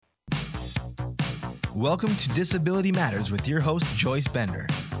Welcome to Disability Matters with your host, Joyce Bender.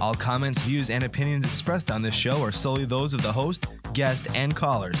 All comments, views, and opinions expressed on this show are solely those of the host, guest, and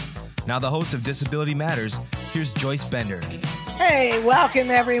callers. Now the host of Disability Matters, here's Joyce Bender. Hey, welcome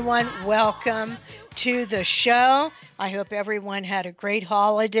everyone. Welcome to the show. I hope everyone had a great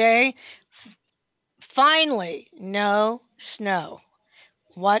holiday. Finally, no snow.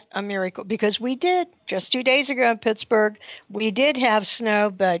 What a miracle, because we did just 2 days ago in Pittsburgh, we did have snow,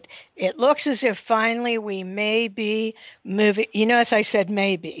 but it looks as if finally we may be moving. You notice I said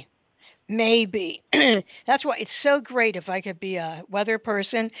maybe. That's why it's so great if I could be a weather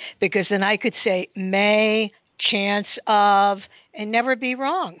person, because then I could say may, chance of, and never be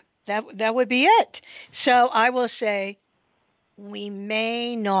wrong. That would be it. So I will say we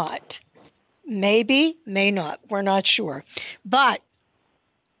may not. Maybe, may not. We're not sure. But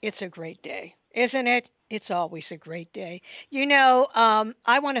it's a great day, isn't it? It's always a great day. You know,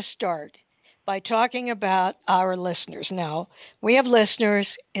 I want to start by talking about our listeners. Now, we have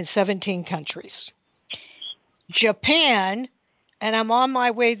listeners in 17 countries. Japan, and I'm on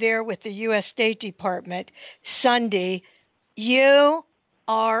my way there with the U.S. State Department Sunday. You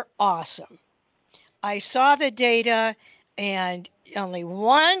are awesome. I saw the data, and only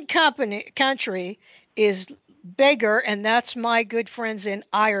one country is bigger, and that's my good friends in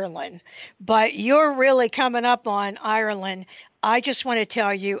Ireland. But you're really coming up on Ireland. I just want to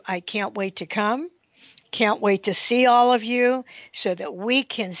tell you, I can't wait to come. Can't wait to see all of you so that we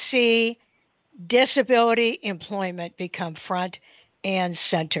can see disability employment become front and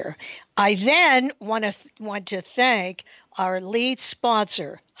center. I then want to thank our lead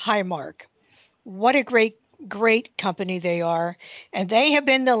sponsor, Highmark. What a great company they are. And they have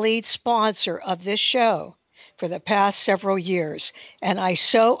been the lead sponsor of this show for the past several years. And I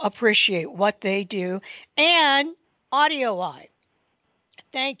so appreciate what they do. And AudioEye,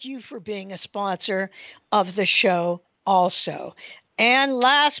 thank you for being a sponsor of the show also. And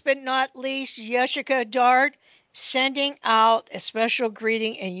last but not least, Yoshiko Dart, sending out a special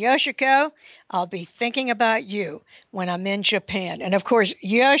greeting. And Yoshiko, I'll be thinking about you when I'm in Japan. And of course,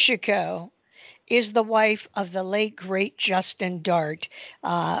 Yoshiko is the wife of the late, great Justin Dart.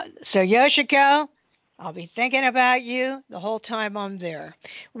 So Yoshiko, I'll be thinking about you the whole time I'm there.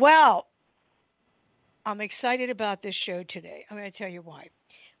 Well, I'm excited about this show today. I'm going to tell you why.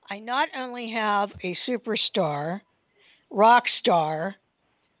 I not only have a superstar, rock star,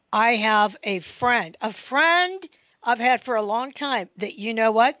 I have a friend I've had for a long time that, you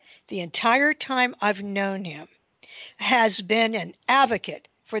know what, the entire time I've known him has been an advocate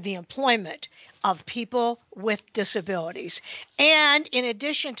for the employment of people with disabilities. And in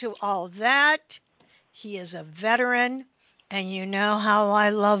addition to all that, he is a veteran, and you know how I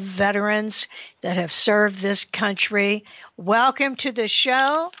love veterans that have served this country. Welcome to the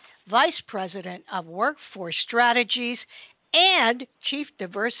show, Vice President of Workforce Strategies and Chief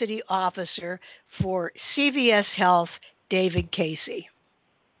Diversity Officer for CVS Health, David Casey.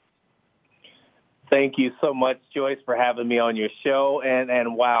 Thank you so much, Joyce, for having me on your show.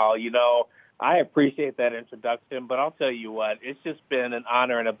 And wow, you know, I appreciate that introduction, but I'll tell you what, it's just been an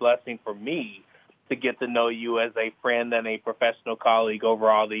honor and a blessing for me to get to know you as a friend and a professional colleague over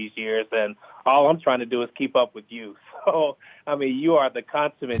all these years. And all I'm trying to do is keep up with you. So, I mean, you are the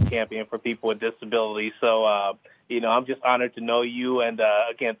consummate champion for people with disabilities. So, you know, I'm just honored to know you. And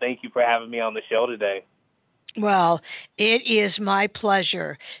again, thank you for having me on the show today. Well, it is my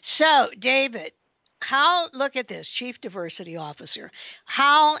pleasure. So, David, look at this, Chief Diversity Officer.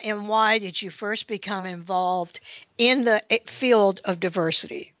 How and why did you first become involved in the field of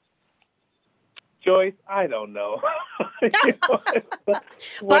diversity? Joyce, I don't know.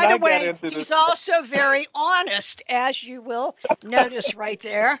 By the way, he's also very honest, as you will notice right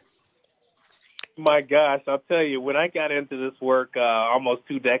there. My gosh, I'll tell you, when I got into this work almost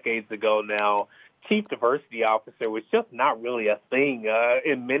 2 decades ago now, Chief Diversity Officer was just not really a thing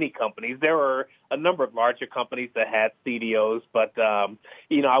in many companies. There were a number of larger companies that had CDOs, but,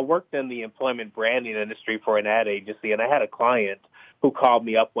 you know, I worked in the employment branding industry for an ad agency, and I had a client who called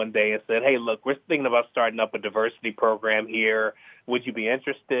me up one day and said, hey, look, we're thinking about starting up a diversity program here. Would you be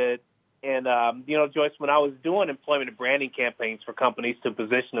interested? And, you know, Joyce, when I was doing employment and branding campaigns for companies to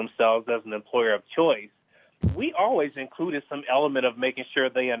position themselves as an employer of choice, we always included some element of making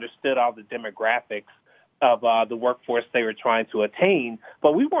sure they understood all the demographics of the workforce they were trying to attain.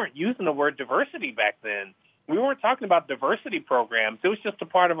 But we weren't using the word diversity back then. We weren't talking about diversity programs. It was just a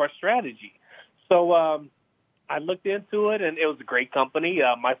part of our strategy. So I looked into it, and it was a great company,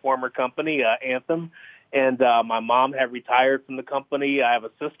 my former company, Anthem. And my mom had retired from the company. I have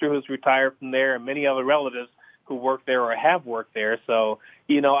a sister who's retired from there, and many other relatives who work there or have worked there. So,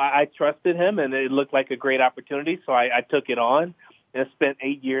 I trusted him, and it looked like a great opportunity, so I took it on and spent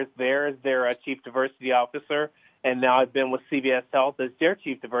 8 years there as their chief diversity officer, and now I've been with CVS Health as their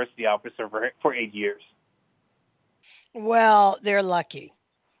chief diversity officer for 8 years. Well, they're lucky.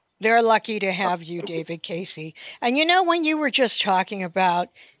 They're lucky to have you, David Casey. And when you were just talking about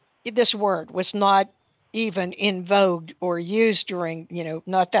this word was not even in vogue or used during,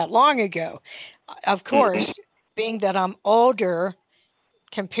 not that long ago. Of course, being that I'm older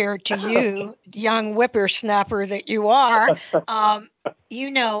compared to you, young whippersnapper that you are,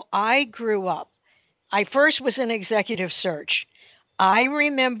 I grew up. I first was in executive search. I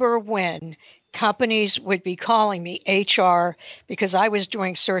remember when companies would be calling me HR because I was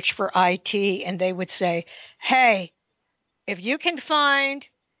doing search for IT, and they would say, hey, if you can find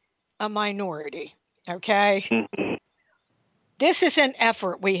a minority, okay? This is an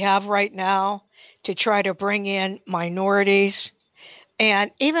effort we have right now to try to bring in minorities. And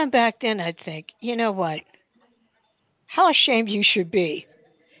even back then, I'd think, you know what? How ashamed you should be.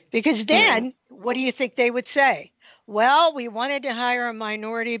 Because then, what do you think they would say? Well, we wanted to hire a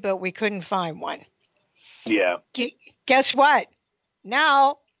minority, but we couldn't find one. Yeah. Guess what?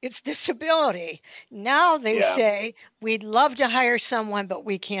 Now it's disability. Now they say, we'd love to hire someone, but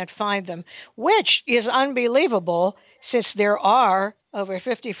we can't find them, which is unbelievable since there are over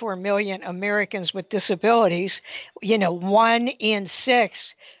 54 million Americans with disabilities, 1 in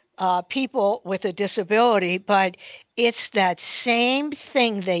 6 people with a disability. But it's that same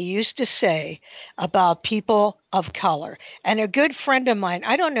thing they used to say about people of color. And a good friend of mine,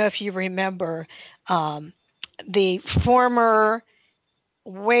 I don't know if you remember, the former,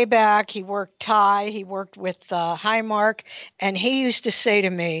 way back, he worked he worked with Highmark, and he used to say to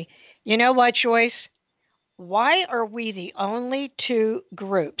me, you know what, Joyce, why are we the only two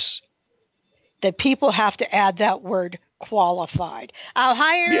groups that people have to add that word qualified? I'll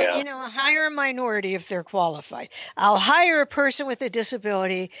hire a minority if they're qualified. I'll hire a person with a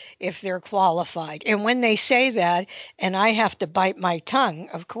disability if they're qualified. And when they say that, and I have to bite my tongue,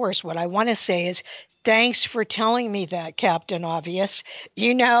 of course, what I want to say is, thanks for telling me that, Captain Obvious.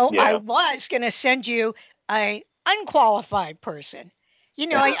 I was going to send you an unqualified person.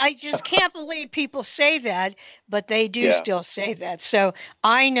 I just can't believe people say that, but they do still say that. So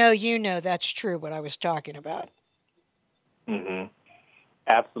I know that's true, what I was talking about.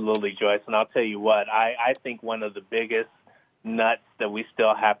 Absolutely, Joyce. And I'll tell you what, I think one of the biggest nuts that we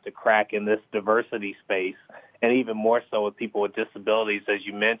still have to crack in this diversity space, and even more so with people with disabilities, as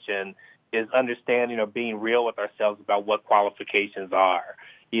you mentioned, is understanding or being real with ourselves about what qualifications are.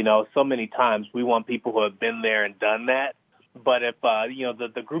 So many times we want people who have been there and done that. But if,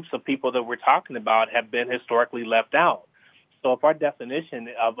 the groups of people that we're talking about have been historically left out. So if our definition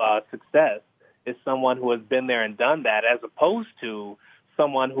of success is someone who has been there and done that, as opposed to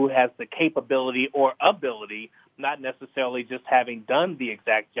someone who has the capability or ability, not necessarily just having done the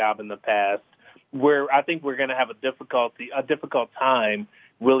exact job in the past, I think we're going to have a difficult time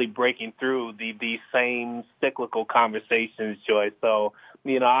really breaking through these same cyclical conversations, Joyce. So,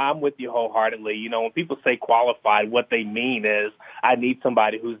 I'm with you wholeheartedly. When people say qualified, what they mean is, I need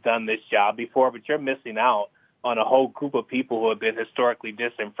somebody who's done this job before, but you're missing out on a whole group of people who have been historically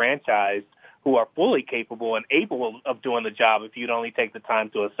disenfranchised, who are fully capable and able of doing the job if you'd only take the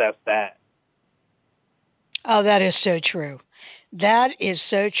time to assess that. Oh, that is so true. That is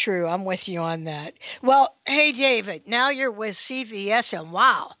so true. I'm with you on that. Well, hey, David, now you're with CVS, and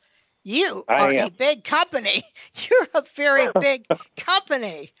wow, you are a big company. You're a very big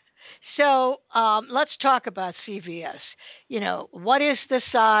company. So let's talk about CVS. What is the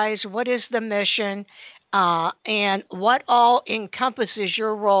size? What is the mission? And what all encompasses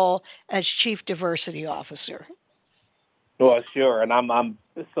your role as Chief Diversity Officer? Well, sure. And I'm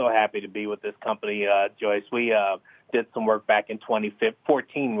so happy to be with this company, Joyce. We did some work back in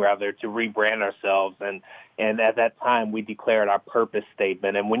 2014, to rebrand ourselves. And at that time, we declared our purpose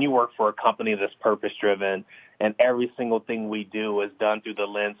statement. And when you work for a company that's purpose-driven and every single thing we do is done through the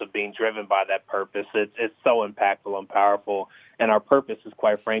lens of being driven by that purpose, it's so impactful and powerful. And our purpose is,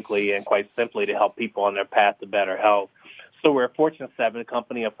 quite frankly and quite simply, to help people on their path to better health. So we're a Fortune 7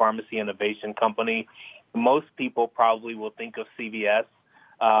 company, a pharmacy innovation company. Most people probably will think of CVS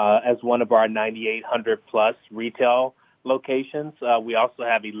as one of our 9,800-plus retail locations. We also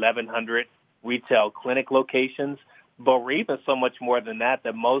have 1,100 retail clinic locations. But we're even so much more than that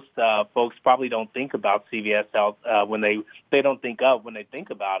most folks probably don't think about CVS Health when they don't think of when they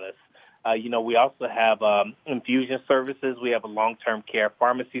think about us. We also have infusion services. We have a long-term care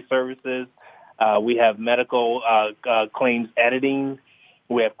pharmacy services. We have medical claims editing.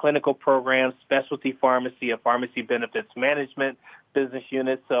 We have clinical programs, specialty pharmacy, a pharmacy benefits management business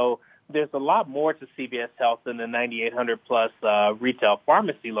unit. So there's a lot more to CVS Health than the 9,800 plus retail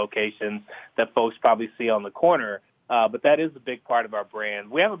pharmacy locations that folks probably see on the corner. But that is a big part of our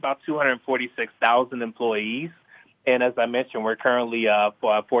brand. We have about 246,000 employees. And as I mentioned, we're currently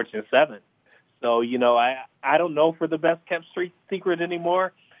Fortune 7. So, I don't know for the best kept street secret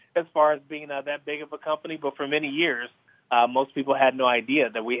anymore as far as being that big of a company. But for many years, most people had no idea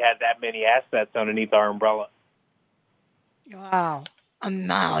that we had that many assets underneath our umbrella. Wow.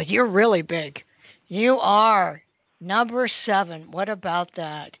 Wow, you're really big. You are number 7. What about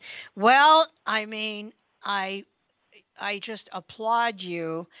that? Well, I mean, I just applaud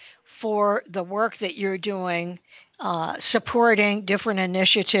you for the work that you're doing, supporting different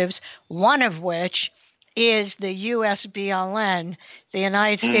initiatives, one of which is the USBLN, the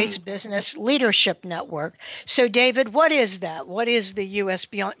United States Business Leadership Network. So, David, what is that? What is the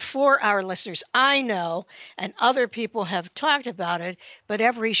USBLN? For our listeners, I know, and other people have talked about it, but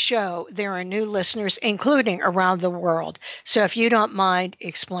every show there are new listeners, including around the world. So if you don't mind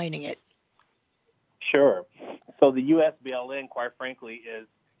explaining it. Sure. So the USBLN, quite frankly, is,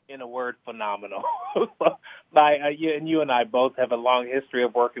 in a word, phenomenal. You and I both have a long history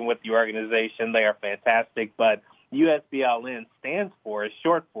of working with the organization. They are fantastic, but USBLN is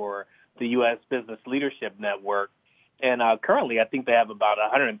short for the U.S. Business Leadership Network. And currently, I think they have about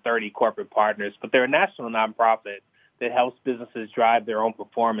 130 corporate partners, but they're a national nonprofit that helps businesses drive their own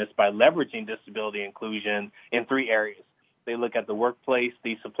performance by leveraging disability inclusion in 3 areas. They look at the workplace,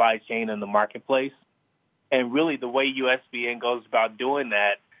 the supply chain, and the marketplace. And really, the way USBN goes about doing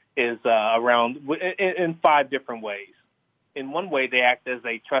that is in 5 different ways. In one way, they act as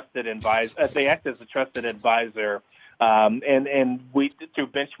a trusted advisor. And we through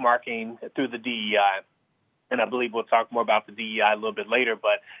benchmarking through the DEI. And I believe we'll talk more about the DEI a little bit later,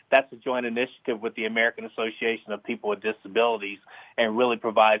 but that's a joint initiative with the American Association of People with Disabilities and really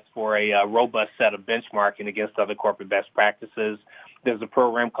provides for a robust set of benchmarking against other corporate best practices. There's a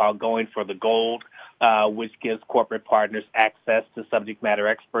program called Going for the Gold, which gives corporate partners access to subject matter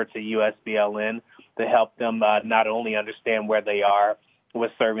experts at USBLN to help them not only understand where they are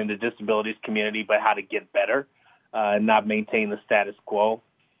with serving the disabilities community, but how to get better and not maintain the status quo.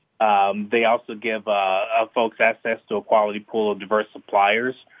 They also give folks access to a quality pool of diverse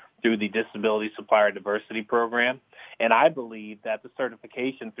suppliers through the Disability Supplier Diversity Program. And I believe that the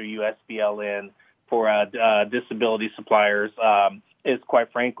certification through USBLN for disability suppliers is,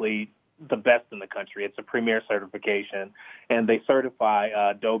 quite frankly, the best in the country. It's a premier certification. And they certify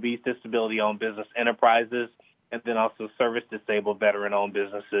Adobe's disability-owned business enterprises and then also service-disabled veteran-owned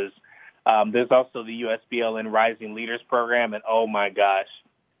businesses. There's also the USBLN Rising Leaders Program. And, oh, my gosh,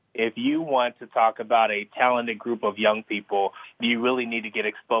 if you want to talk about a talented group of young people, you really need to get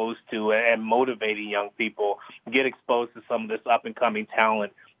exposed to and motivating young people, get exposed to some of this up-and-coming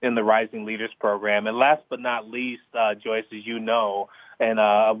talent in the Rising Leaders Program. And last but not least, Joyce, as you know, and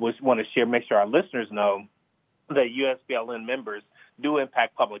I want to make sure our listeners know that USBLN members do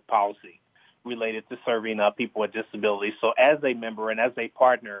impact public policy related to serving people with disabilities. So as a member and as a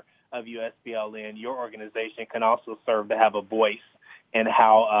partner of USBLN, your organization can also serve to have a voice in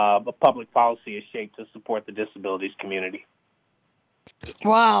how public policy is shaped to support the disabilities community.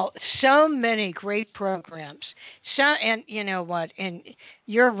 Wow, so many great programs. And you know what? And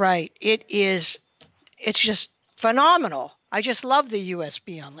you're right. It's just phenomenal. I just love the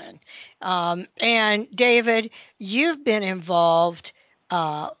USBLN. And David, you've been involved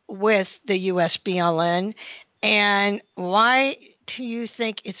with the USBLN. And why do you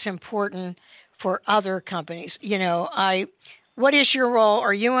think it's important for other companies? What is your role?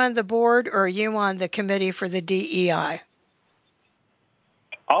 Are you on the board or are you on the committee for the DEI?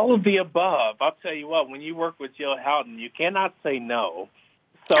 All of the above. I'll tell you what, when you work with Jill Houghton, you cannot say no.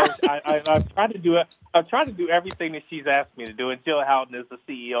 So I've tried to do it. I've tried to do everything that she's asked me to do. And Jill Houghton is the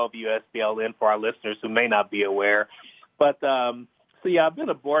CEO of USBLN for our listeners who may not be aware. But I've been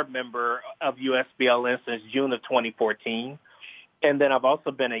a board member of USBLN since June of 2014. And then I've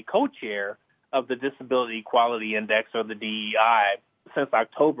also been a co-chair of the Disability Equality Index, or the DEI, since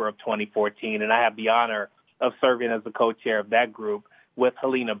October of 2014. And I have the honor of serving as the co-chair of that group with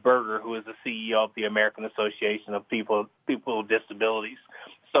Helena Berger, who is the CEO of the American Association of People with Disabilities.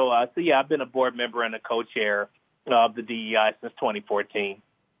 So I've been a board member and a co-chair of the DEI since 2014.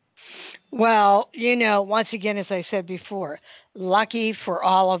 Well, once again, as I said before, lucky for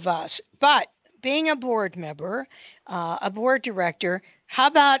all of us. But being a board member, a board director, how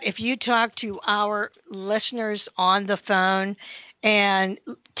about if you talk to our listeners on the phone and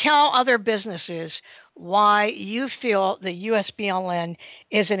tell other businesses why you feel the USBLN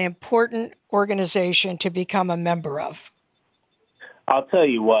is an important organization to become a member of. I'll tell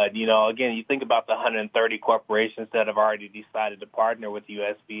you what, again, you think about the 130 corporations that have already decided to partner with the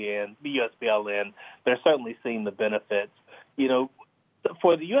USBLN, they're certainly seeing the benefits.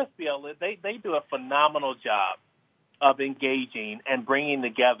 For the USBLN, they do a phenomenal job of engaging and bringing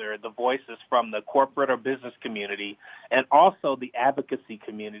together the voices from the corporate or business community and also the advocacy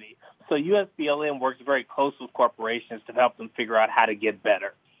community. So USBLN works very close with corporations to help them figure out how to get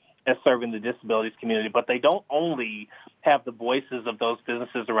better at serving the disabilities community. But they don't only have the voices of those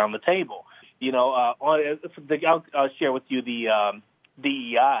businesses around the table. I'll share with you the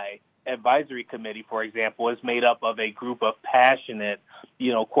DEI advisory committee, for example, is made up of a group of passionate,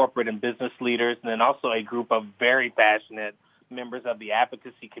 corporate and business leaders, and then also a group of very passionate members of the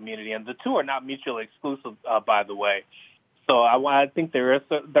advocacy community. And the two are not mutually exclusive, by the way. So I think there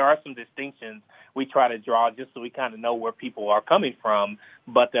are some distinctions we try to draw just so we kind of know where people are coming from.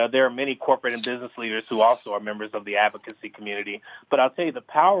 But there are many corporate and business leaders who also are members of the advocacy community. But I'll tell you the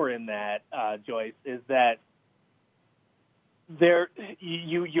power in that, Joyce, is that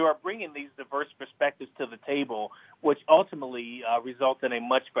you are bringing these diverse perspectives to the table, which ultimately result in a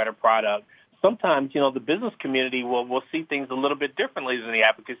much better product. Sometimes, the business community will see things a little bit differently than the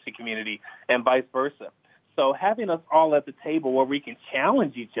advocacy community and vice versa. So having us all at the table where we can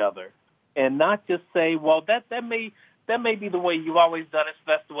challenge each other and not just say, well, that may be the way you've always done it,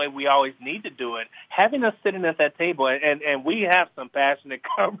 so that's the way we always need to do it. Having us sitting at that table, and we have some passionate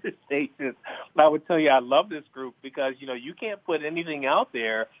conversations. I would tell you I love this group because, you can't put anything out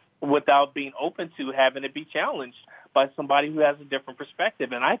there without being open to having it be challenged by somebody who has a different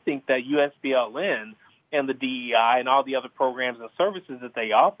perspective. And I think that USBLN and the DEI and all the other programs and services that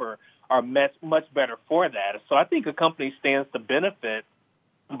they offer are much better for that. So I think a company stands to benefit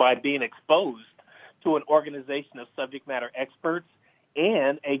by being exposed to an organization of subject matter experts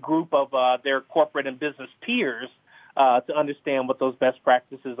and a group of their corporate and business peers to understand what those best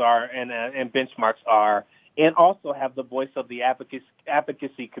practices are and benchmarks are, and also have the voice of the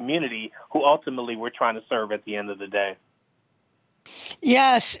advocacy community who ultimately we're trying to serve at the end of the day.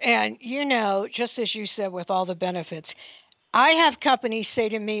 Yes, and just as you said, with all the benefits, I have companies say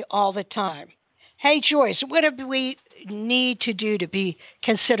to me all the time, hey, Joyce, what do we need to do to be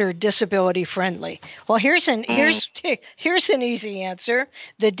considered disability friendly? Well, here's an easy answer: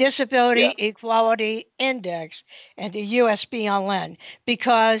 the Disability Equality Index and the USBLN,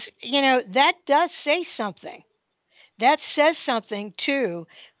 because that does say something. That says something to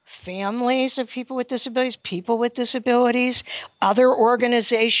families of people with disabilities, other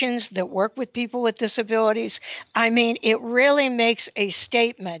organizations that work with people with disabilities. I mean, it really makes a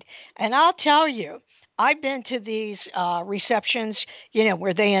statement. And I'll tell you, I've been to these receptions,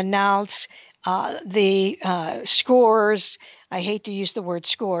 where they announce the scores. I hate to use the word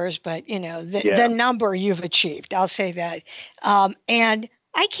scores, but, the number you've achieved. I'll say that. And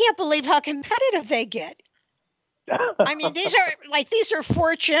I can't believe how competitive they get. I mean, these are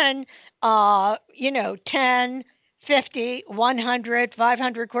Fortune, 10, 50, 100,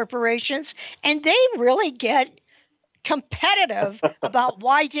 500 corporations, and they really get competitive about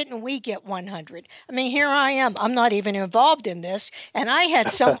why didn't we get 100? I mean, here I am. I'm not even involved in this, and I had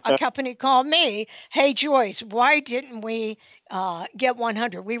a company call me, hey, Joyce, why didn't we get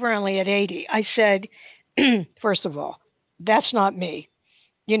 100? We were only at 80. I said, first of all, that's not me.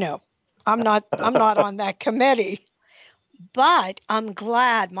 I'm not on that committee, but I'm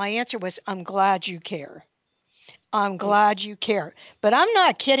glad. My answer was, I'm glad you care. I'm glad you care. But I'm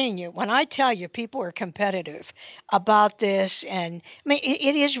not kidding you when I tell you people are competitive about this. And I mean,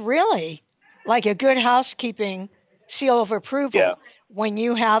 it is really like a good housekeeping seal of approval when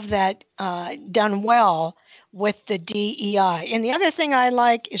you have that done well with the DEI. And the other thing I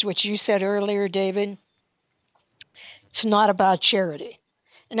like is what you said earlier, David. It's not about charity.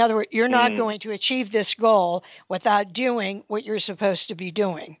 In other words, you're not going to achieve this goal without doing what you're supposed to be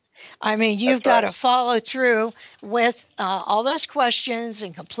doing. I mean, you've got to follow through with all those questions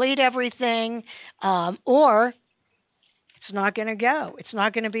and complete everything, or it's not going to go. It's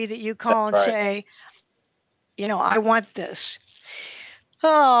not going to be that you call and say, I want this.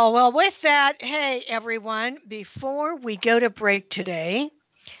 Oh, well, with that, hey, everyone, before we go to break today,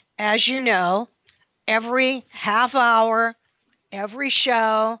 as you know, every half hour, every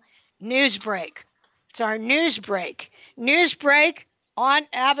show, news break. It's our news break. News break on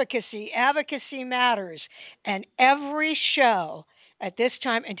advocacy. Advocacy matters. And every show at this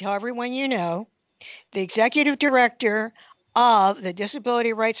time, and tell everyone the executive director of the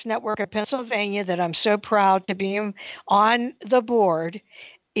Disability Rights Network of Pennsylvania, that I'm so proud to be on the board,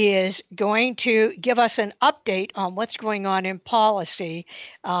 is going to give us an update on what's going on in policy.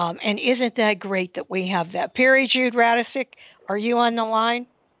 And isn't that great that we have that? Perry Jude Radisick, are you on the line?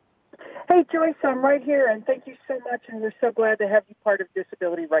 Hey, Joyce, I'm right here, and thank you so much, and we're so glad to have you part of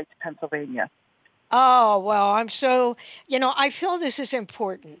Disability Rights Pennsylvania. Oh, well, I'm so, I feel this is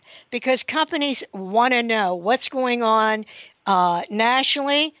important because companies want to know what's going on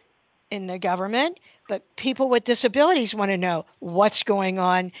nationally in the government, but people with disabilities want to know what's going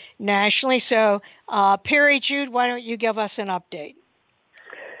on nationally. So, Perry Jude, why don't you give us an update?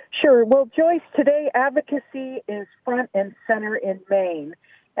 Sure. Well, Joyce, today advocacy is front and center in Maine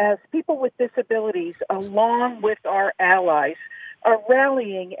as people with disabilities, along with our allies, are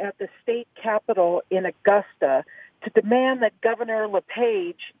rallying at the state capitol in Augusta to demand that Governor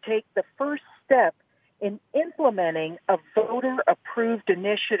LePage take the first step in implementing a voter-approved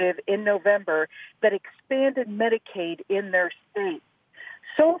initiative in November that expanded Medicaid in their state.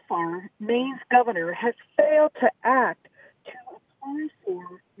 So far, Maine's governor has failed to act to apply for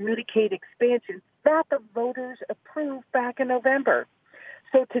Medicaid expansion that the voters approved back in November.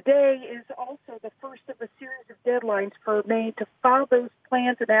 So today is also the first of a series of deadlines for Maine to file those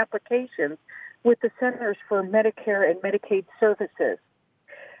plans and applications with the Centers for Medicare and Medicaid Services.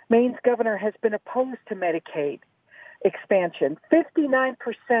 Maine's governor has been opposed to Medicaid expansion.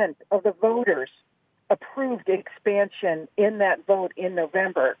 59% of the voters approved expansion in that vote in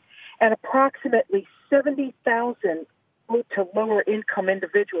November, and approximately 70,000 to lower income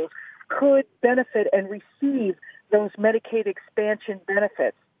individuals could benefit and receive those Medicaid expansion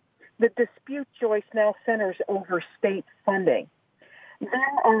benefits. The dispute, Joyce, now centers over state funding.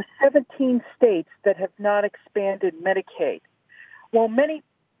 There are 17 states that have not expanded Medicaid. While many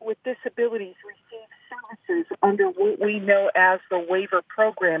with disabilities receive services under what we know as the waiver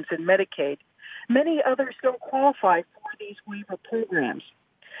programs in Medicaid, many others don't qualify for these waiver programs.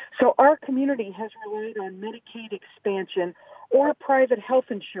 So our community has relied on Medicaid expansion or private health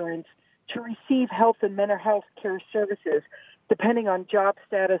insurance to receive health and mental health care services, depending on job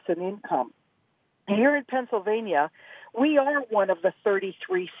status and income. Here in Pennsylvania, we are one of the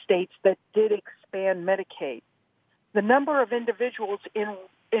 33 states that did expand Medicaid. The number of individuals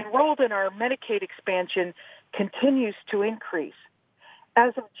enrolled in our Medicaid expansion continues to increase.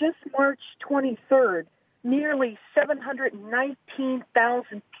 As of just March 23rd, nearly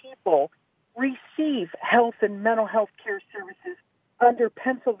 719,000 people receive health and mental health care services under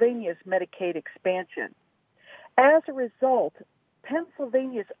Pennsylvania's Medicaid expansion. As a result,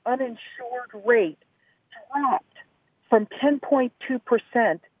 Pennsylvania's uninsured rate dropped from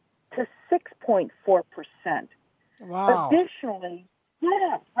 10.2% to 6.4%. Wow. Additionally,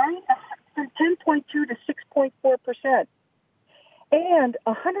 from 10.2 to 6.4%. And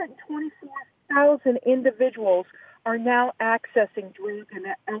 124,000 individuals are now accessing drug and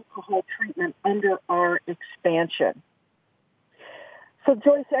alcohol treatment under our expansion. So,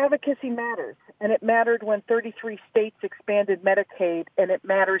 Joyce, advocacy matters, and it mattered when 33 states expanded Medicaid, and it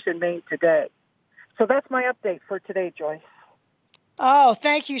matters in Maine today. So that's my update for today, Joyce. Oh,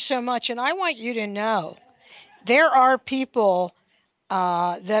 thank you so much. And I want you to know there are people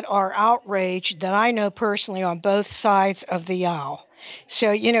that are outraged that I know personally on both sides of the aisle.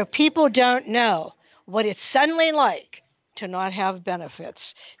 So, people don't know what it's suddenly like to not have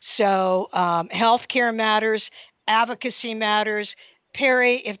benefits. So healthcare matters, advocacy matters.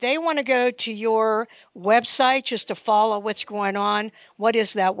 Perry, if they want to go to your website just to follow what's going on, what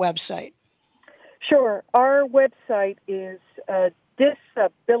is that website? Sure. Our website is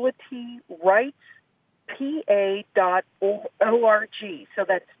disabilityrightspa.org. So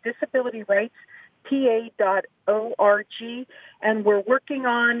that's disabilityrightspa.org. And we're working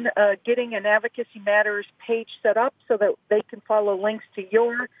on getting an Advocacy Matters page set up so that they can follow links to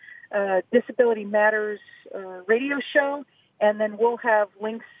your Disability Matters radio show. And then we'll have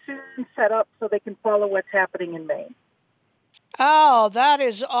links soon set up so they can follow what's happening in Maine. Oh, that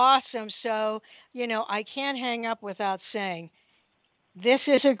is awesome. So, I can't hang up without saying this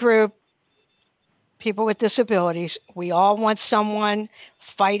is a group, people with disabilities. We all want someone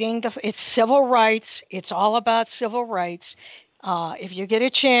fighting. It's civil rights. It's all about civil rights. If you get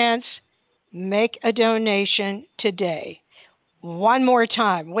a chance, make a donation today. One more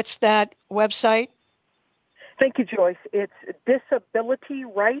time. What's that website? Thank you, Joyce. It's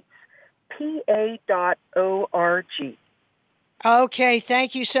disabilityrightspa.org. Okay,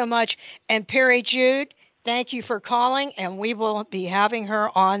 thank you so much. And Perry Jude, thank you for calling, and we will be having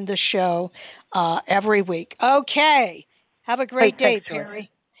her on the show every week. Okay, have a great day, thanks, Perry.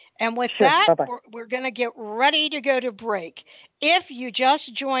 And with Sure. that, Bye-bye. we're going to get ready to go to break. If you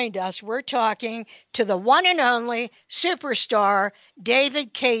just joined us, we're talking to the one and only superstar,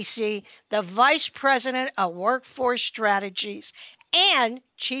 David Casey, the Vice President of Workforce Strategies and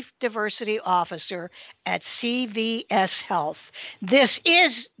Chief Diversity Officer at CVS Health. This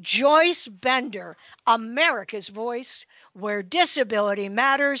is Joyce Bender, America's Voice, where disability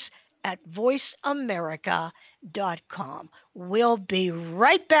matters, at voiceamerica.com. We'll be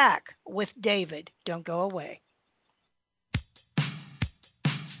right back with David. Don't go away.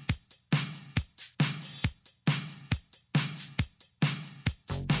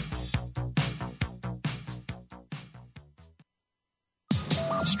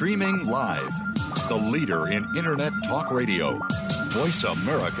 Streaming live, the leader in Internet talk radio,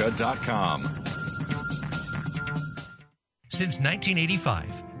 voiceamerica.com. Since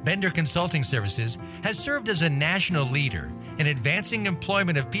 1985, Bender Consulting Services has served as a national leader in advancing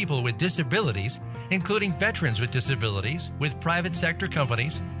employment of people with disabilities, including veterans with disabilities, with private sector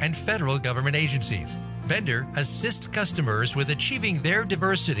companies and federal government agencies. Bender assists customers with achieving their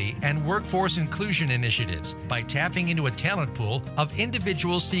diversity and workforce inclusion initiatives by tapping into a talent pool of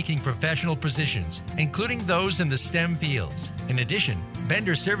individuals seeking professional positions, including those in the STEM fields. In addition,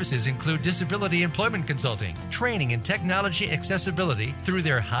 Bender services include disability employment consulting, training and technology accessibility through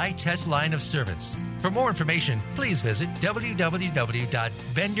their high-test line of service. For more information, please visit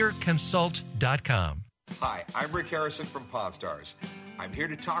www.benderconsult.com. Hi, I'm Rick Harrison from Pawn Stars. I'm here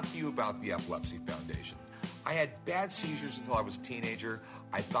to talk to you about the Epilepsy Foundation. I had bad seizures until I was a teenager.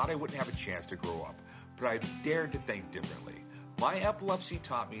 I thought I wouldn't have a chance to grow up, but I dared to think differently. My epilepsy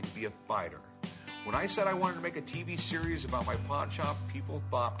taught me to be a fighter. When I said I wanted to make a TV series about my pawn shop, people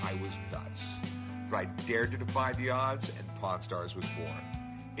thought I was nuts. But I dared to defy the odds, and Pawn Stars was born.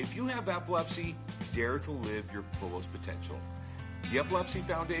 If you have epilepsy, dare to live your fullest potential. The Epilepsy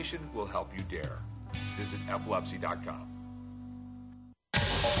Foundation will help you dare. Visit epilepsy.com.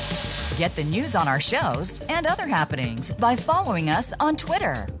 Get the news on our shows and other happenings by following us on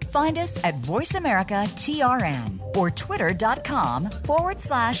Twitter. Find us at VoiceAmericaTRN or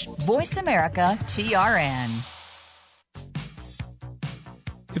twitter.com/VoiceAmericaTRN.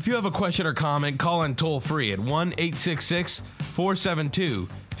 If you have a question or comment, call in toll free at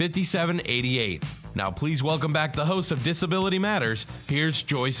 1-866-472-5788. Now, please welcome back the host of Disability Matters. Here's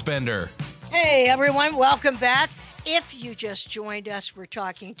Joyce Bender. Hey, everyone. Welcome back. If you just joined us, we're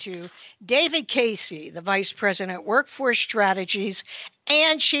talking to David Casey, the Vice President, Workforce Strategies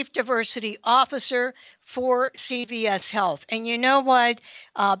and Chief Diversity Officer for CVS Health. And you know what?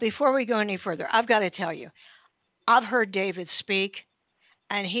 Before we go any further, I've got to tell you, I've heard David speak,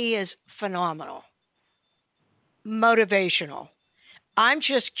 and he is phenomenal, motivational. I'm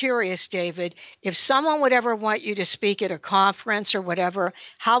just curious, David, if someone would ever want you to speak at a conference or whatever,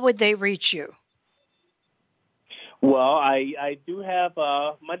 how would they reach you? Well, I do have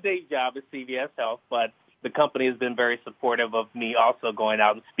my day job at CVS Health, but the company has been very supportive of me also going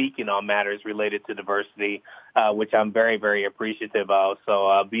out and speaking on matters related to diversity, which I'm very, very appreciative of. So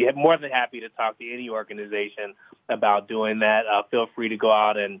I'll be more than happy to talk to any organization about doing that. Feel free to go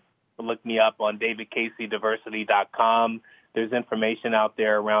out and look me up on davidcaseydiversity.com. There's information out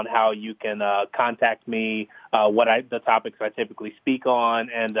there around how you can contact me, the topics I typically speak on,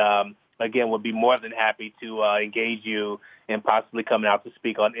 and again, would be more than happy to engage you in possibly coming out to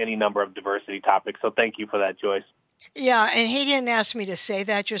speak on any number of diversity topics. So thank you for that, Joyce. Yeah, and he didn't ask me to say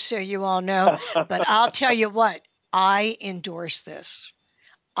that, just so you all know. But I'll tell you what, I endorse this.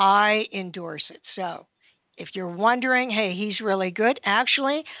 I endorse it. So if you're wondering, hey, he's really good.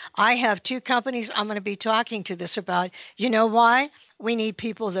 Actually, I have two companies I'm going to be talking to this about. You know why? We need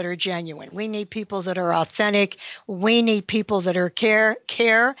people that are genuine. We need people that are authentic. We need people that are care,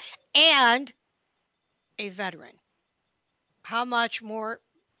 and a veteran. How much more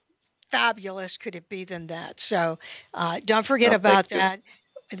fabulous could it be than that? So don't forget about that.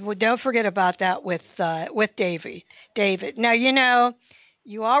 Don't forget about that with David. Now, you know,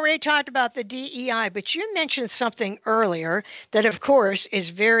 you already talked about the DEI, but you mentioned something earlier that, of course, is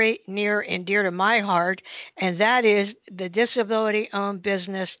very near and dear to my heart, and that is the disability-owned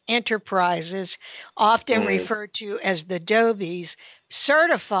business enterprises, often referred to as the DOBIes,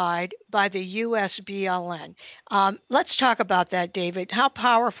 certified by the USBLN. Let's talk about that, David. How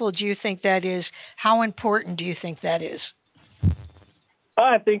powerful do you think that is? How important do you think that is?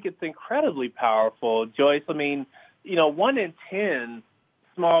 I think it's incredibly powerful, Joyce. I mean, you know, 1 in 10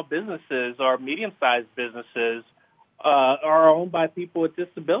 small businesses or medium-sized businesses are owned by people with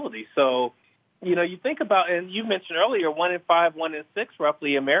disabilities. So, you know, you think about, and you mentioned earlier, 1 in 5, 1 in 6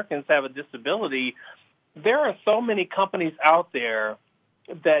 roughly Americans have a disability. There are so many companies out there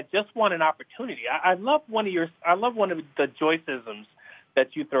that just want an opportunity. I love one of the Joyceisms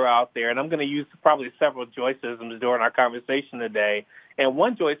that you throw out there, and I'm going to use probably several Joyceisms during our conversation today. And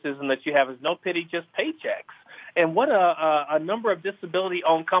one Joyceism that you have is no pity, just paychecks. And what a number of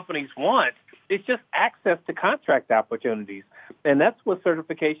disability-owned companies want is just access to contract opportunities. And that's what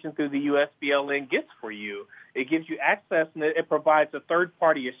certification through the USBLN gets for you. It gives you access, and it provides a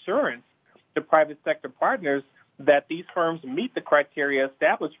third-party assurance to private sector partners that these firms meet the criteria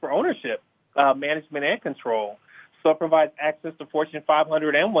established for ownership, management, and control. So it provides access to Fortune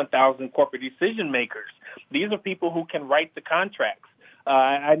 500 and 1,000 corporate decision makers. These are people who can write the contracts.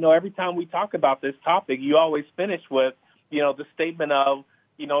 I know every time we talk about this topic, you always finish with, the statement of,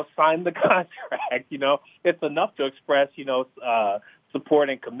 sign the contract. It's enough to express, support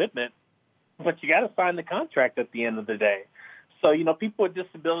and commitment, but you got to sign the contract at the end of the day. So, people with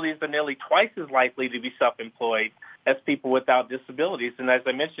disabilities are nearly twice as likely to be self-employed as people without disabilities. And as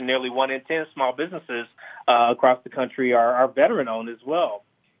I mentioned, nearly 1 in 10 small businesses across the country are veteran-owned as well.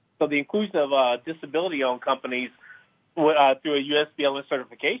 So the inclusion of disability-owned companies through a USBLN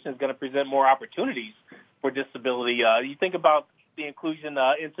certification is going to present more opportunities for disability. You think about the inclusion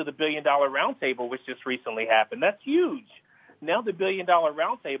into the $1 Billion Roundtable, which just recently happened. That's huge. Now the $1 Billion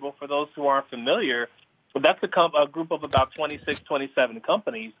Roundtable, for those who aren't familiar, that's a group of about 26, 27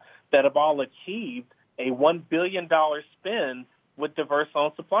 companies that have all achieved a $1 billion spend with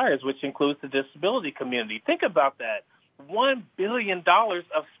diverse-owned suppliers, which includes the disability community. Think about that. $1 billion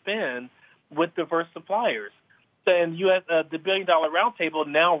of spend with diverse suppliers. And the $1 Billion Roundtable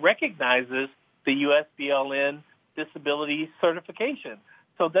now recognizes the USBLN disability certification.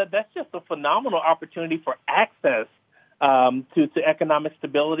 So that's just a phenomenal opportunity for access to economic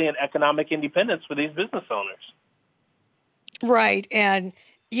stability and economic independence for these business owners. Right. And,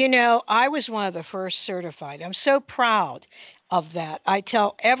 I was one of the first certified. I'm so proud of that. I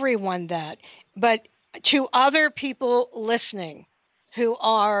tell everyone that. But to other people listening who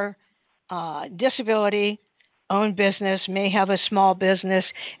are disability, own business, may have a small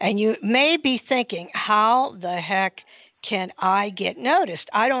business, and you may be thinking, how the heck can I get noticed?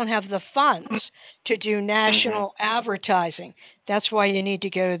 I don't have the funds to do national advertising. That's why you need to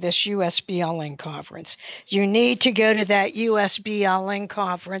go to this USBLN conference. You need to go to that USBLN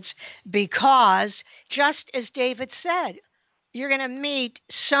conference because, just as David said, you're going to meet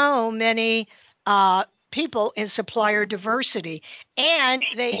so many people in supplier diversity. And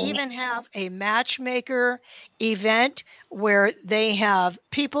they even have a matchmaker event where they have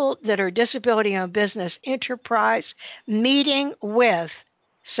people that are disability-owned business enterprise meeting with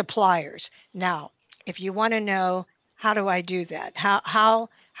suppliers. Now, if you want to know, how do I do that? How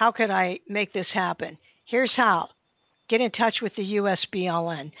could I make this happen? Here's how. Get in touch with the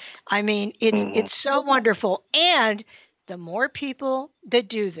USBLN. I mean, it's so wonderful. And the more people that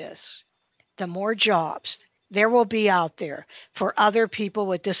do this, the more jobs there will be out there for other people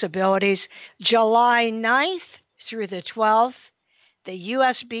with disabilities. July 9th through the 12th, the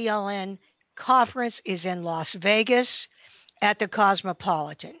USBLN conference is in Las Vegas at the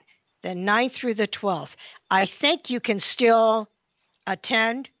Cosmopolitan, the 9th through the 12th. I think you can still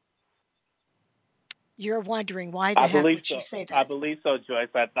attend. You're wondering why the heck would she say that? I believe so, Joyce.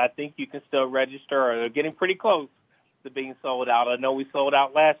 I think you can still register, or they're getting pretty close to being sold out. I know we sold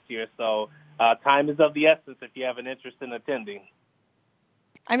out last year, so time is of the essence if you have an interest in attending.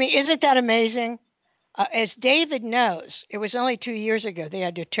 I mean, isn't that amazing? As David knows, it was only 2 years ago they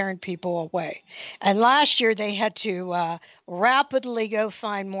had to turn people away. And last year they had to rapidly go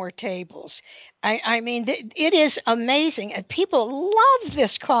find more tables. I mean, it is amazing. And people love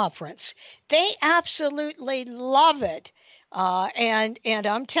this conference. They absolutely love it. And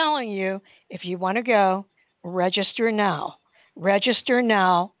I'm telling you, if you want to go, register now. Register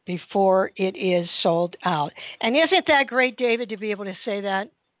now before it is sold out. And isn't that great, David, to be able to say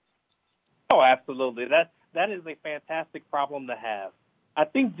that? Oh, absolutely. That is a fantastic problem to have. I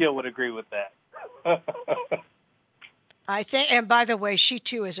think Jill would agree with that. I think, and by the way, she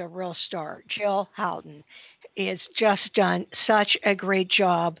too is a real star. Jill Houghton is just done such a great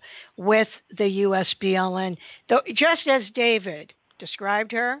job with the USBLN, just as David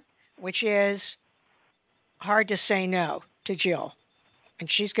described her, which is hard to say no to Jill. And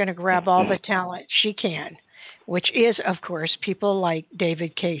she's going to grab all the talent she can, which is, of course, people like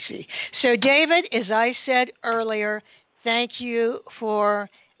David Casey. So, David, as I said earlier, thank you for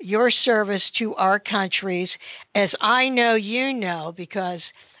your service to our countries. As I know you know,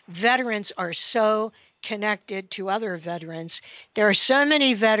 because veterans are so connected to other veterans. There are so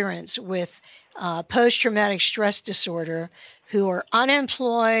many veterans with post-traumatic stress disorder who are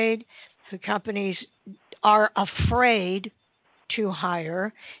unemployed, who companies are afraid to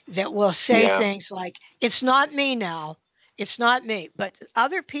hire that will say things like, it's not me now. It's not me. But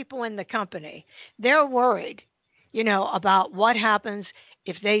other people in the company, they're worried, about what happens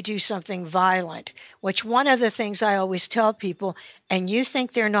if they do something violent, which one of the things I always tell people, and you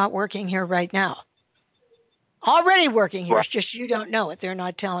think they're not working here right now. Already working here. Right. It's just you don't know it. They're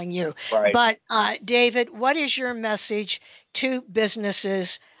not telling you. Right. But David, what is your message to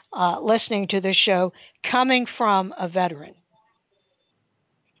businesses listening to the show coming from a veteran?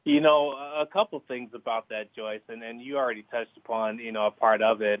 A couple things about that, Joyce, and you already touched upon, a part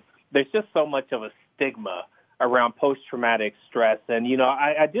of it. There's just so much of a stigma around post-traumatic stress. And,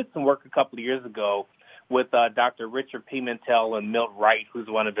 I did some work a couple of years ago with Dr. Richard Pimentel and Milt Wright, who's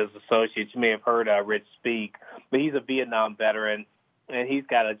one of his associates. You may have heard Rich speak, but he's a Vietnam veteran, and he's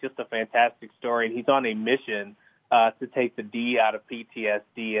got just a fantastic story. And he's on a mission to take the D out of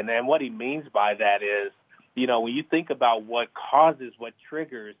PTSD. And what he means by that is, when you think about what causes, what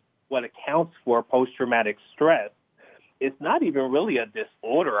triggers, what accounts for post-traumatic stress, it's not even really a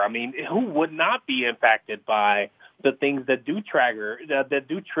disorder. I mean, who would not be impacted by the things that do trigger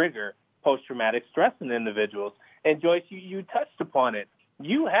post-traumatic stress in individuals? And Joyce, you touched upon it.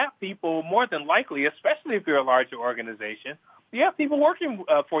 You have people more than likely, especially if you're a larger organization, you have people working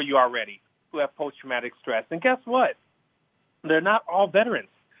for you already who have post-traumatic stress. And guess what? They're not all veterans.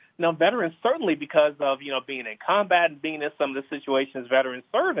 Now, veterans, certainly because of, being in combat and being in some of the situations veterans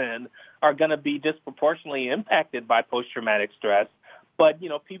serve in, are going to be disproportionately impacted by post-traumatic stress. But,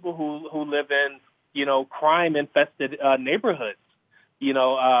 people who live in, crime-infested neighborhoods,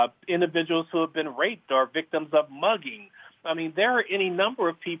 individuals who have been raped or victims of mugging. I mean, there are any number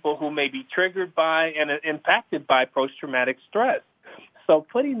of people who may be triggered by and impacted by post-traumatic stress. So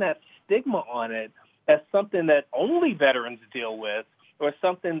putting that stigma on it as something that only veterans deal with, or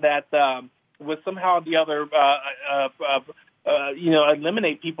something that would somehow or the other,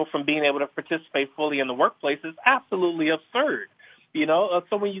 eliminate people from being able to participate fully in the workplace is absolutely absurd.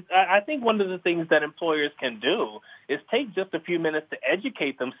 So I think one of the things that employers can do is take just a few minutes to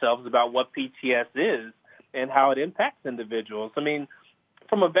educate themselves about what PTS is and how it impacts individuals. I mean,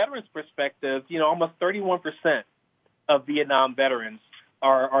 from a veteran's perspective, almost 31% of Vietnam veterans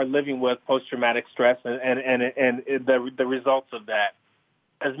are living with post-traumatic stress and the results of that.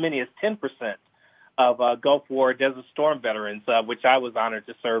 As many as 10% of Gulf War Desert Storm veterans, which I was honored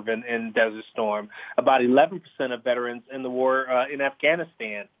to serve in Desert Storm. About 11% of veterans in the war in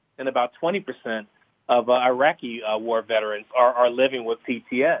Afghanistan, and about 20% of Iraqi war veterans are living with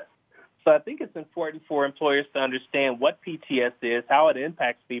PTS. So I think it's important for employers to understand what PTS is, how it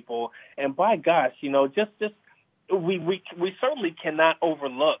impacts people, and by gosh, we certainly cannot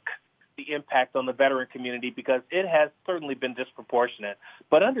overlook the impact on the veteran community because it has certainly been disproportionate.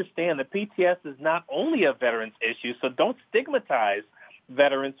 But understand that PTS is not only a veterans issue, so don't stigmatize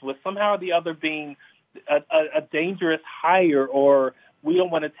veterans with somehow or the other being a dangerous hire, or we don't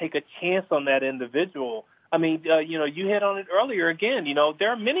want to take a chance on that individual. I mean, you hit on it earlier again. There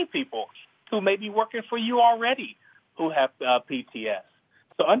are many people who may be working for you already who have PTS.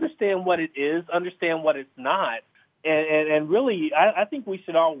 So understand what it is, understand what it's not. And really, I think we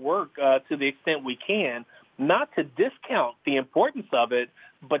should all work to the extent we can, not to discount the importance of it,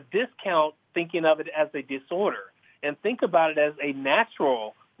 but discount thinking of it as a disorder and think about it as a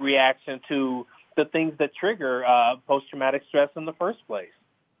natural reaction to the things that trigger post-traumatic stress in the first place.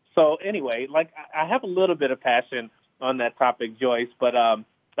 So anyway, I have a little bit of passion on that topic, Joyce, but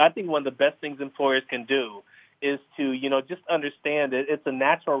I think one of the best things employers can do is to, just understand that it's a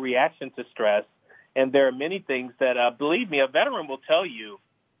natural reaction to stress. And there are many things that, believe me, a veteran will tell you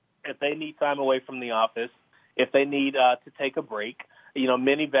if they need time away from the office, if they need to take a break.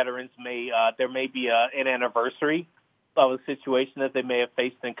 Many veterans there may be an anniversary of a situation that they may have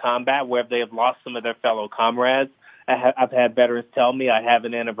faced in combat where they have lost some of their fellow comrades. I've had veterans tell me I have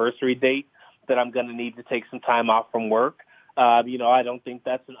an anniversary date that I'm going to need to take some time off from work. I don't think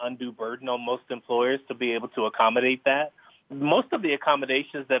that's an undue burden on most employers to be able to accommodate that. Most of the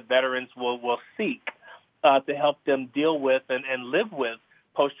accommodations that veterans will seek to help them deal with and live with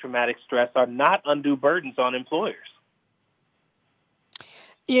post-traumatic stress are not undue burdens on employers.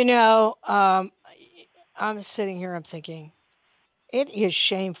 I'm sitting here, I'm thinking, it is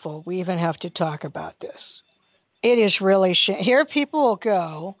shameful we even have to talk about this. It is really shameful. Here people will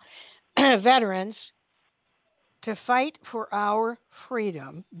go, veterans, to fight for our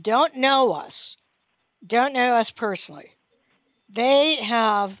freedom, don't know us personally. They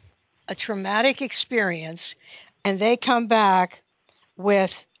have a traumatic experience and they come back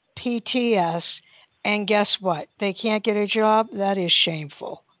with PTS, and guess what? They can't get a job. That is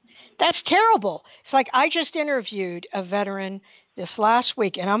shameful. That's terrible. It's like I just interviewed a veteran this last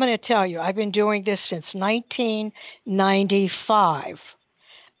week, and I'm going to tell you, I've been doing this since 1995,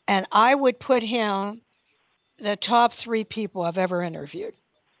 and I would put him the top 3 people I've ever interviewed,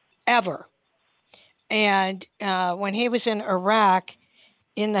 ever. And when he was in Iraq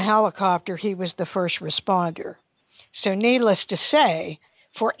in the helicopter, he was the first responder. So needless to say,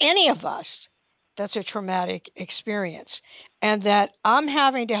 for any of us, that's a traumatic experience. And that I'm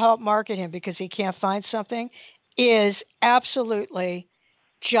having to help market him because he can't find something is absolutely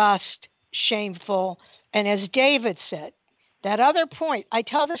just shameful. And as David said, that other point, I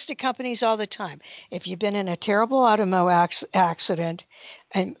tell this to companies all the time. If you've been in a terrible automotive accident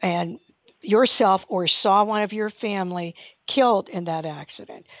and yourself or saw one of your family killed in that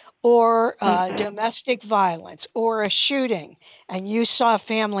accident, or domestic violence, or a shooting, and you saw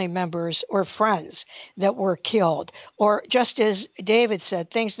family members or friends that were killed, or just as David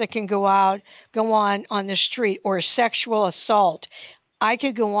said, things that can go on the street, or sexual assault. I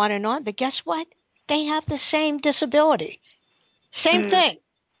could go on, but guess what? They have the same disability. Same thing.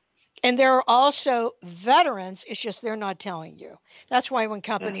 And there are also veterans. It's just they're not telling you. That's why when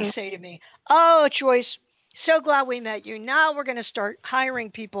companies say to me, "Oh, Joyce, so glad we met you. Now we're going to start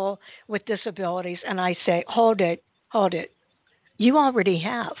hiring people with disabilities." And I say, hold it. You already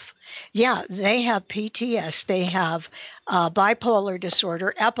have. Yeah, they have PTS. They have bipolar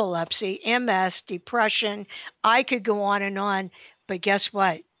disorder, epilepsy, MS, depression. I could go on. But guess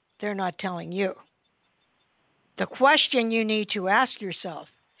what? They're not telling you. The question you need to ask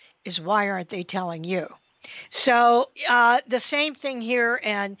yourself is, why aren't they telling you? So the same thing here.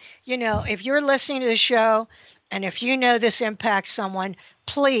 And, if you're listening to the show and if you know this impacts someone,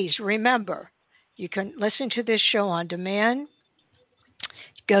 please remember, you can listen to this show on demand.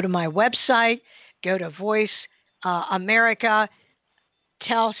 Go to my website, go to Voice America,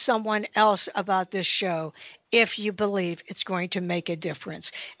 tell someone else about this show if you believe it's going to make a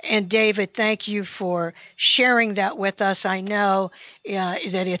difference. And David, thank you for sharing that with us. I know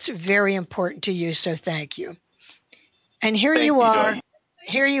that it's very important to you, so thank you. And here you are.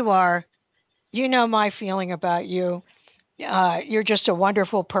 You know my feeling about you. You're just a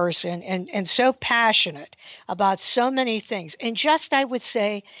wonderful person and so passionate about so many things. And I would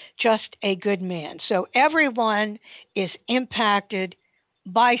say, just a good man. So everyone is impacted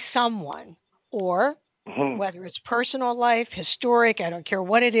by someone, or whether it's personal life, historic, I don't care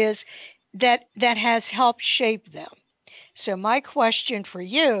what it is, that has helped shape them. So my question for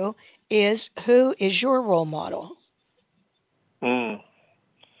you is, who is your role model? Well,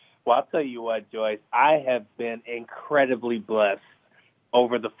 I'll tell you what, Joyce, I have been incredibly blessed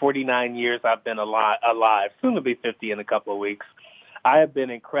over the 49 years I've been alive, soon to be 50 in a couple of weeks. I have been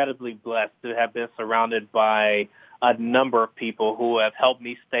incredibly blessed to have been surrounded by a number of people who have helped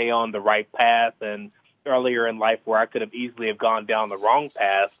me stay on the right path, and earlier in life where I could have easily have gone down the wrong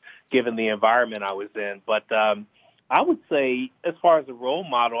path given the environment I was in. But I would say, as far as a role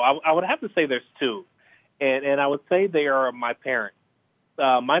model, I would have to say there's 2. And I would say they are my parents.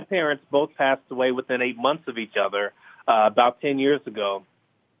 My parents both passed away within 8 months of each other about 10 years ago.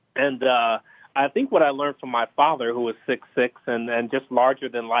 And I think what I learned from my father, who was 6'6" and just larger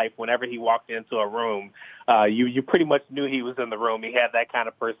than life, whenever he walked into a room, you pretty much knew he was in the room. He had that kind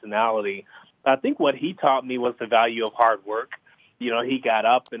of personality. I think what he taught me was the value of hard work. He got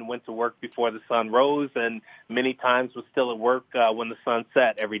up and went to work before the sun rose, and many times was still at work when the sun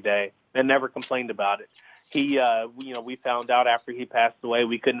set every day, and never complained about it. We found out after he passed away,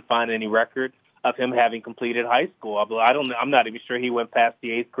 we couldn't find any record of him having completed high school. I'm not even sure he went past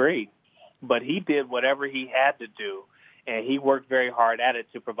the 8th grade, but he did whatever he had to do, and he worked very hard at it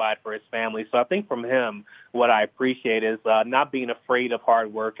to provide for his family. So I think from him, what I appreciate is not being afraid of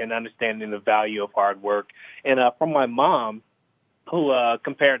hard work and understanding the value of hard work. And from my mom, who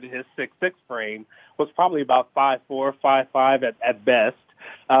compared to his 6'6" frame, was probably about 5'4", 5'5" at best.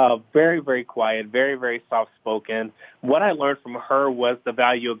 Very, very quiet, very, very soft-spoken. What I learned from her was the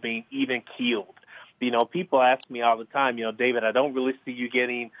value of being even-keeled. People ask me all the time, David, I don't really see you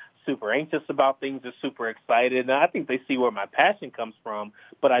getting super anxious about things or super excited. And I think they see where my passion comes from,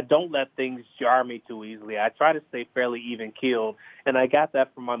 but I don't let things jar me too easily. I try to stay fairly even-keeled, and I got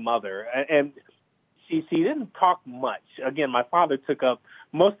that from my mother. And she didn't talk much. Again, my father took up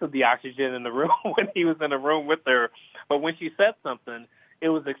most of the oxygen in the room when he was in the room with her. But when she said something, it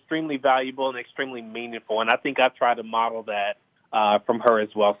was extremely valuable and extremely meaningful. And I think I've tried to model that from her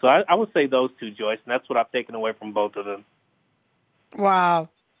as well. So I would say those 2, Joyce, and that's what I've taken away from both of them. Wow.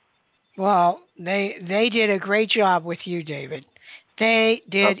 Well, they did a great job with you, David. They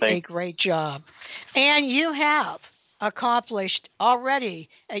did a great job. And you have accomplished already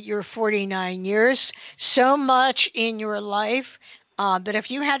at your 49 years, so much in your life. But if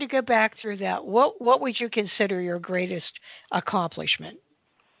you had to go back through that, what would you consider your greatest accomplishment?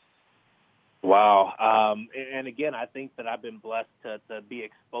 Wow. And again, I think that I've been blessed to be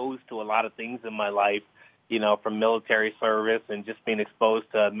exposed to a lot of things in my life, from military service and just being exposed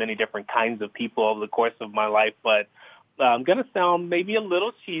to many different kinds of people over the course of my life. But I'm going to sound maybe a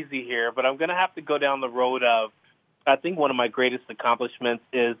little cheesy here, but I'm going to have to go down the road of, I think one of my greatest accomplishments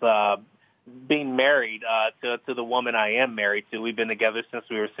is being married to the woman I am married to. We've been together since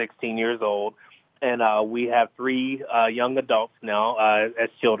we were 16 years old, and we have three young adults now as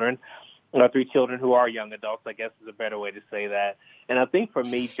children. 3 children who are young adults, I guess is a better way to say that. And I think for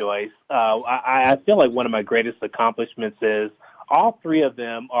me, Joyce, I feel like one of my greatest accomplishments is all 3 of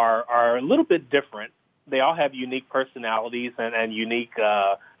them are a little bit different. They all have unique personalities and unique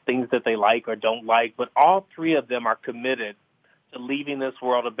things that they like or don't like, but all 3 of them are committed to leaving this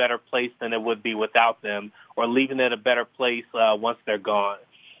world a better place than it would be without them, or leaving it a better place once they're gone.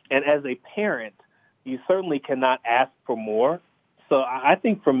 And as a parent, you certainly cannot ask for more. So I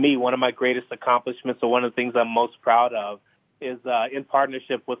think for me, one of my greatest accomplishments, or one of the things I'm most proud of, is in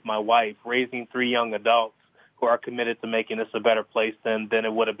partnership with my wife, raising 3 young adults who are committed to making this a better place than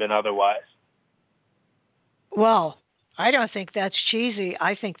it would have been otherwise. Well, I don't think that's cheesy.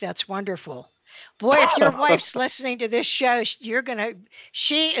 I think that's wonderful. Boy, if your wife's listening to this show,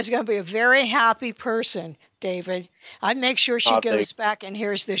 she is going to be a very happy person, David. I'd make sure she goes back and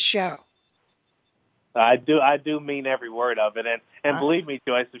hears this show. I do mean every word of it. And believe me,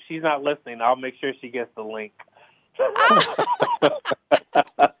 Joyce, if she's not listening, I'll make sure she gets the link.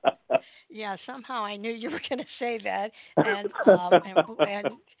 Yeah, somehow I knew you were going to say that. And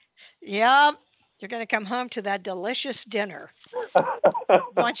yeah, you're going to come home to that delicious dinner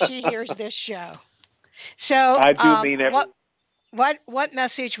once she hears this show. So I do mean every what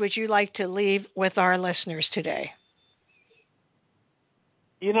message would you like to leave with our listeners today?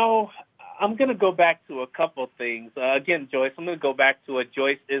 I'm going to go back to a couple things. Again, Joyce, I'm going to go back to a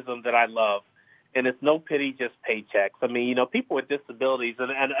Joyce-ism that I love, and it's no pity, just paychecks. I mean, people with disabilities,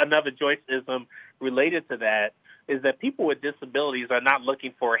 and another Joyce-ism related to that is that people with disabilities are not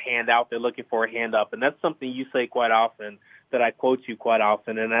looking for a handout, they're looking for a hand up. And that's something you say quite often, that I quote you quite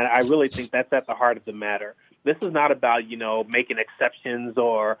often, and I really think that's at the heart of the matter. This is not about, making exceptions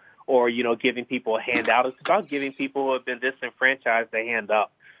or giving people a handout. It's about giving people who have been disenfranchised a hand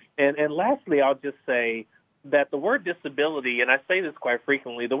up. And lastly, I'll just say that the word disability, and I say this quite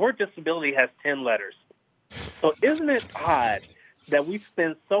frequently, the word disability has 10 letters. So isn't it odd that we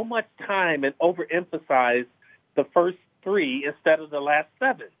spend so much time and overemphasize the first 3 instead of the last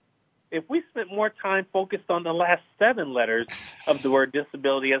 7? If we spent more time focused on the last 7 letters of the word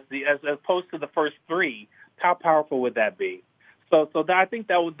disability as opposed to the first 3, how powerful would that be? So I think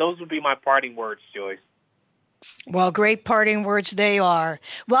those would be my parting words, Joyce. Well, great parting words they are.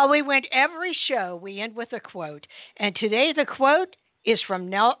 Well, we went every show, we end with a quote. And today the quote is from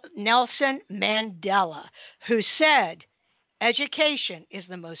Nelson Mandela, who said, "Education is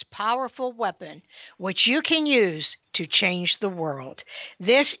the most powerful weapon which you can use to change the world."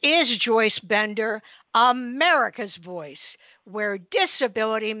 This is Joyce Bender, America's Voice, where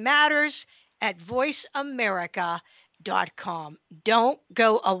disability matters, at voiceamerica.com. Don't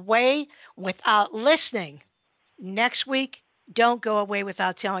go away without listening. Next week, don't go away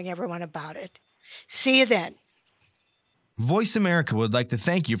without telling everyone about it. See you then. Voice America would like to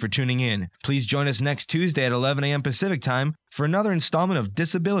thank you for tuning in. Please join us next Tuesday at 11 a.m. Pacific Time for another installment of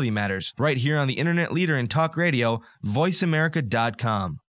Disability Matters, right here on the internet leader in talk radio, voiceamerica.com.